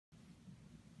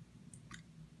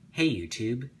Hey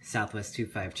YouTube,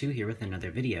 Southwest252 here with another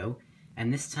video,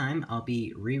 and this time I'll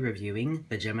be re-reviewing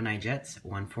the Gemini Jets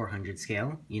 1/400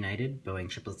 scale United Boeing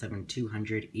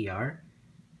 777-200ER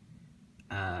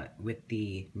with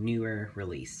the newer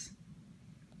release.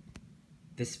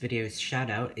 This video's shout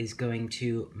out is going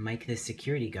to Mike the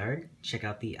Security Guard. Check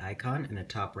out the icon in the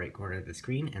top right corner of the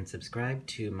screen and subscribe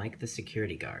to Mike the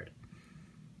Security Guard.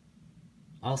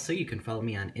 Also, you can follow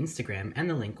me on Instagram and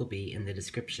the link will be in the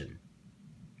description.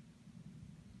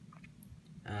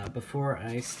 Before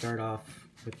I start off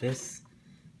with this,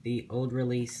 the old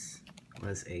release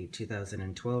was a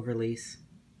 2012 release,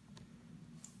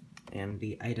 and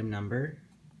the item number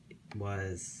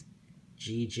was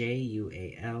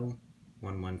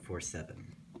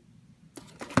GJUAL1147.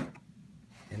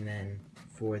 And then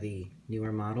for the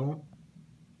newer model,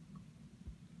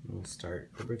 we'll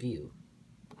start the review.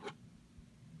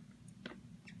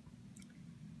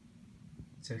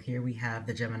 So here we have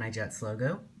the Gemini Jets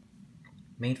logo.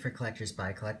 Made for collectors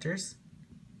by collectors.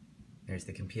 There's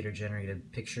the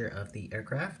computer-generated picture of the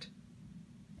aircraft.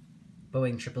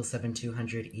 Boeing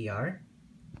 777-200ER,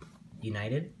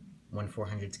 United,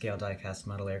 1/400 scale die-cast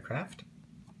model aircraft.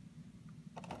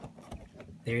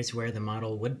 There's where the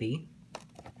model would be.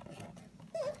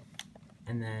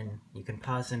 And then you can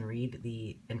pause and read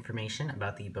the information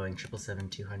about the Boeing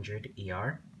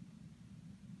 777-200ER.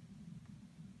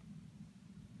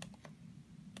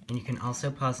 And you can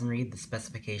also pause and read the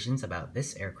specifications about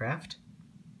this aircraft.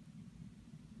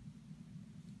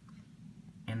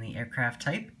 And the aircraft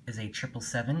type is a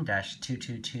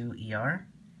 777-222ER,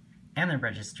 and the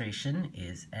registration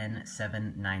is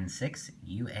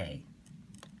N796UA.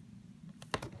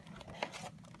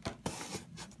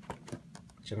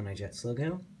 Gemini Jets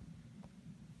logo,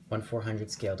 1/400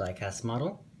 scale die-cast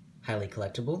model, highly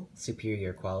collectible,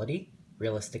 superior quality,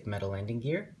 realistic metal landing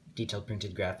gear, detailed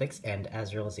printed graphics, and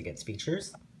as real as it gets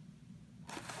features.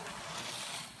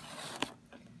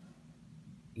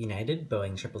 United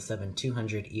Boeing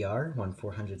 777-200ER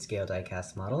 1/400 scale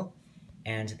die-cast model,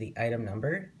 and the item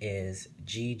number is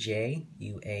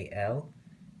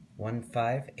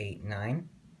GJUAL1589.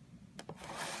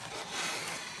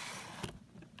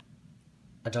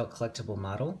 Adult collectible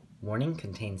model. Warning: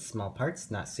 contains small parts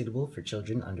not suitable for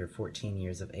children under 14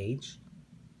 years of age.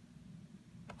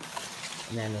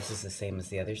 And then this is the same as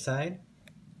the other side.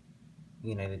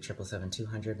 United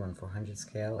 777-200 1/400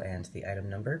 scale, and the item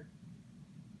number.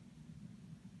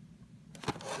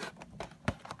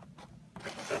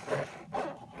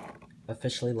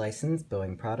 Officially licensed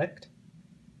Boeing product.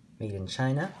 Made in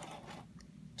China.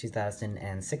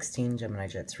 2016 Gemini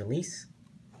Jets release.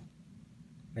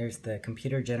 There's the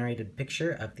computer-generated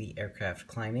picture of the aircraft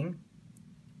climbing.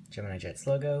 Gemini Jets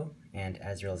logo, and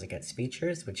as real as it gets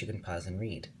features, which you can pause and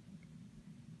read.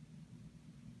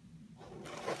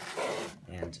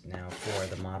 And now for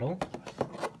the model.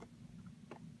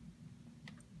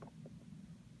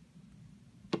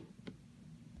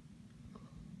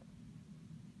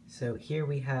 So here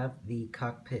we have the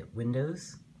cockpit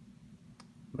windows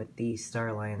with the Star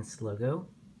Alliance logo,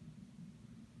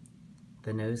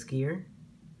 the nose gear.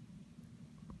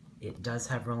 It does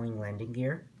have rolling landing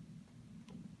gear,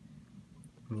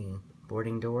 the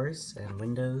boarding doors and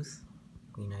windows,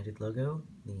 United logo,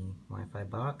 the Wi-Fi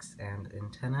box and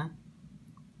antenna,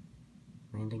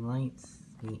 landing lights,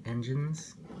 the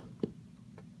engines,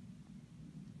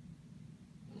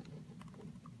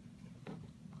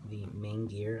 the main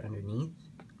gear underneath,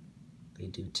 they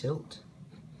do tilt,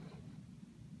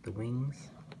 the wings,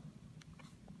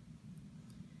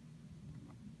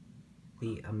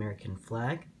 the American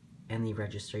flag, and the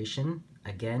registration,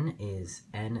 again, is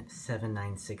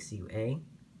N796UA,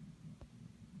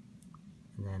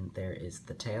 and then there is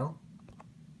the tail.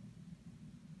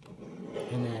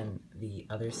 And then the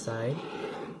other side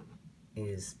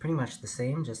is pretty much the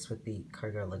same, just with the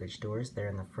cargo luggage doors there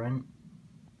in the front,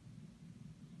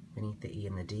 beneath the E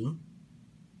and the D,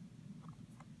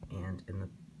 and in the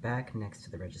back next to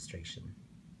the registration.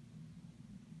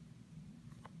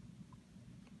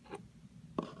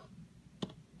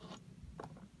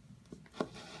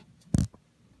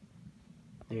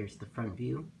 There's the front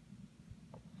view.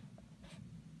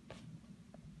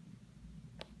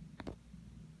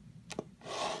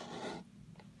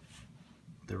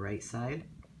 The right side.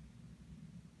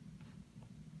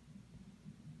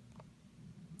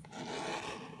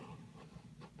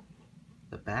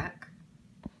 The back.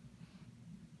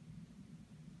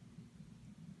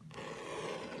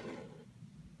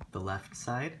 The left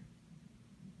side.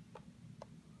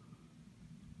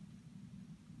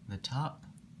 The top.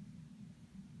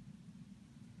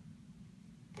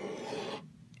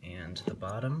 And the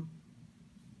bottom.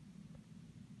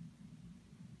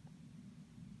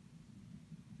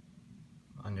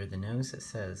 Under the nose it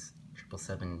says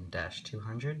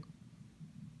 777-200.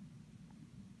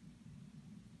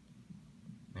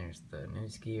 There's the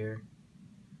nose gear,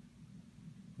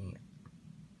 the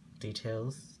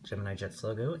details, Gemini Jets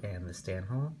logo, and the stand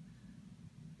hole,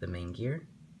 the main gear,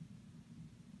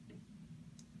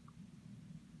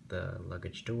 the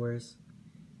luggage doors,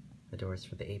 the doors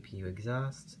for the APU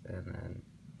exhaust, and then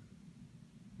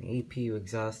the APU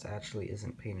exhaust actually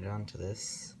isn't painted onto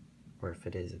this, or if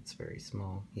it is, it's very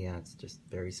small. Yeah, it's just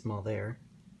very small there.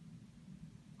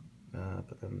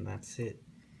 But then that's it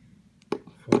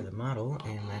for the model,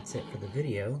 and that's it for the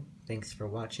video. Thanks for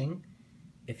watching.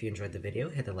 If you enjoyed the video,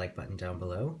 hit the like button down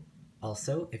below.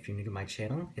 Also, if you're new to my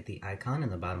channel, hit the icon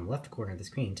in the bottom left corner of the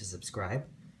screen to subscribe.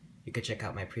 You can check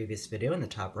out my previous video in the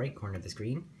top right corner of the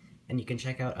screen, and you can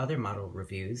check out other model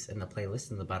reviews in the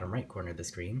playlist in the bottom right corner of the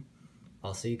screen.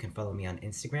 Also, you can follow me on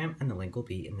Instagram, and the link will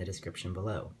be in the description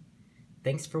below.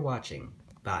 Thanks for watching.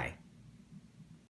 Bye.